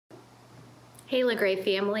Hey, LaGrave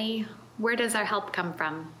family, where does our help come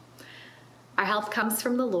from? Our help comes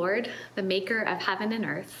from the Lord, the maker of heaven and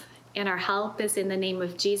earth, and our help is in the name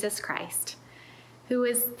of Jesus Christ, who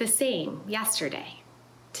is the same yesterday,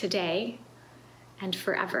 today, and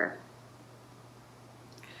forever.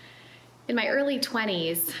 In my early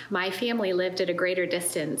 20s, my family lived at a greater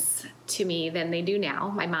distance to me than they do now.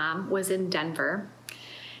 My mom was in Denver,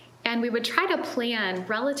 and we would try to plan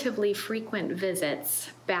relatively frequent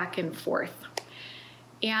visits back and forth.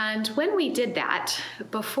 And when we did that,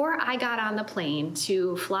 before I got on the plane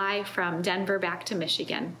to fly from Denver back to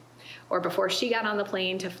Michigan, or before she got on the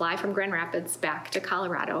plane to fly from Grand Rapids back to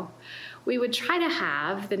Colorado, we would try to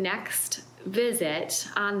have the next visit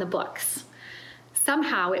on the books.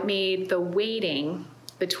 Somehow it made the waiting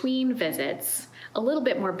between visits a little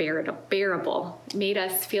bit more bearable. It made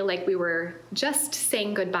us feel like we were just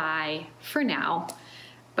saying goodbye for now,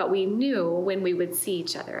 but we knew when we would see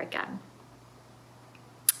each other again.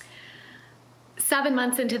 7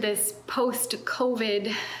 months into this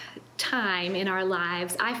post-COVID time in our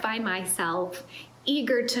lives, I find myself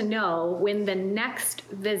eager to know when the next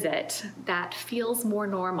visit that feels more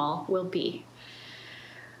normal will be.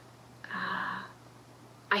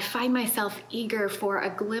 I find myself eager for a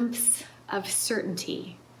glimpse of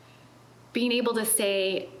certainty, being able to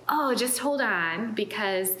say, oh, just hold on,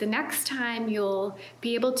 because the next time you'll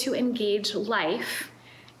be able to engage life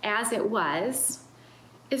as it was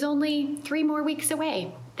is only 3 more weeks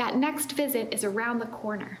away. That next visit is around the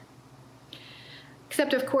corner.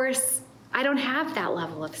 Except, of course, I don't have that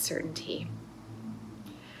level of certainty.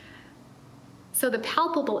 So the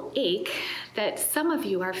palpable ache that some of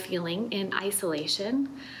you are feeling in isolation,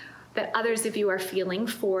 that others of you are feeling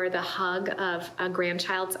for the hug of a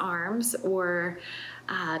grandchild's arms or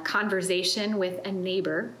a conversation with a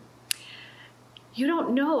neighbor, you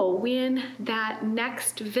don't know when that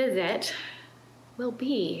next visit will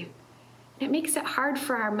be. It makes it hard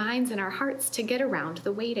for our minds and our hearts to get around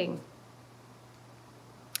the waiting.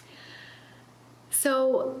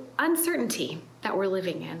 So, uncertainty that we're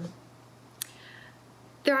living in.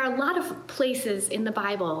 There are a lot of places in the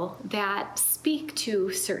Bible that speak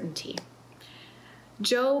to certainty.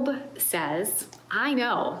 Job says, I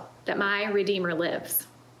know that my Redeemer lives.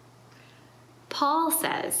 Paul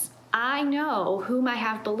says, I know whom I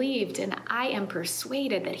have believed, and I am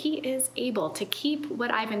persuaded that he is able to keep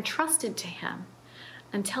what I've entrusted to him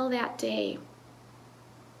until that day.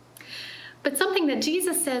 But something that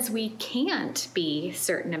Jesus says we can't be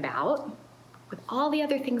certain about, with all the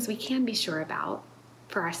other things we can be sure about,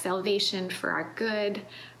 for our salvation, for our good,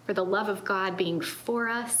 for the love of God being for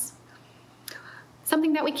us,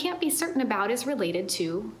 something that we can't be certain about is related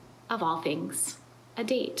to, of all things, a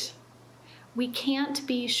date. We can't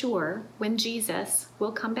be sure when Jesus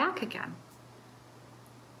will come back again.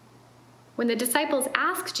 When the disciples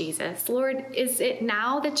ask Jesus, Lord, is it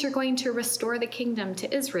now that you're going to restore the kingdom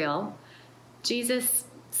to Israel? Jesus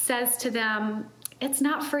says to them, it's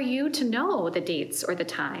not for you to know the dates or the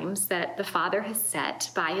times that the Father has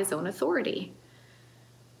set by his own authority.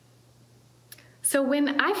 So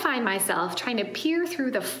when I find myself trying to peer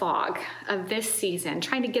through the fog of this season,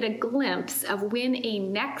 trying to get a glimpse of when a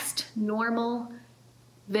next normal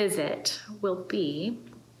visit will be,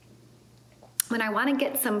 when I want to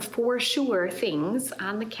get some for sure things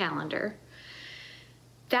on the calendar,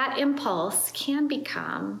 that impulse can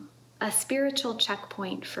become a spiritual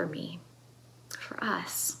checkpoint for me, for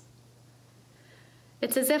us.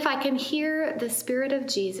 It's as if I can hear the Spirit of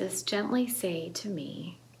Jesus gently say to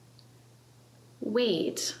me,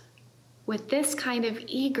 wait with this kind of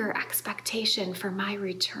eager expectation for my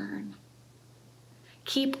return.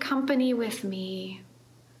 Keep company with me.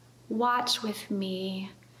 Watch with me.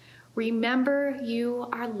 Remember you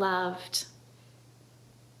are loved.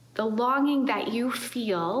 The longing that you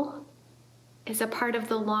feel is a part of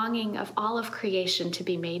the longing of all of creation to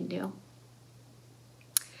be made new.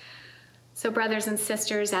 So brothers and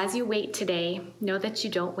sisters, as you wait today, know that you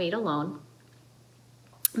don't wait alone.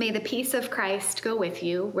 May the peace of Christ go with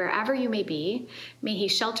you wherever you may be. May he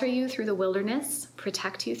shelter you through the wilderness,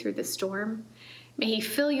 protect you through the storm. May he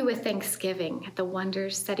fill you with thanksgiving at the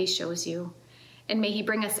wonders that he shows you. And may he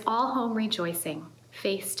bring us all home rejoicing,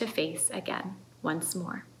 face to face again once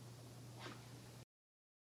more.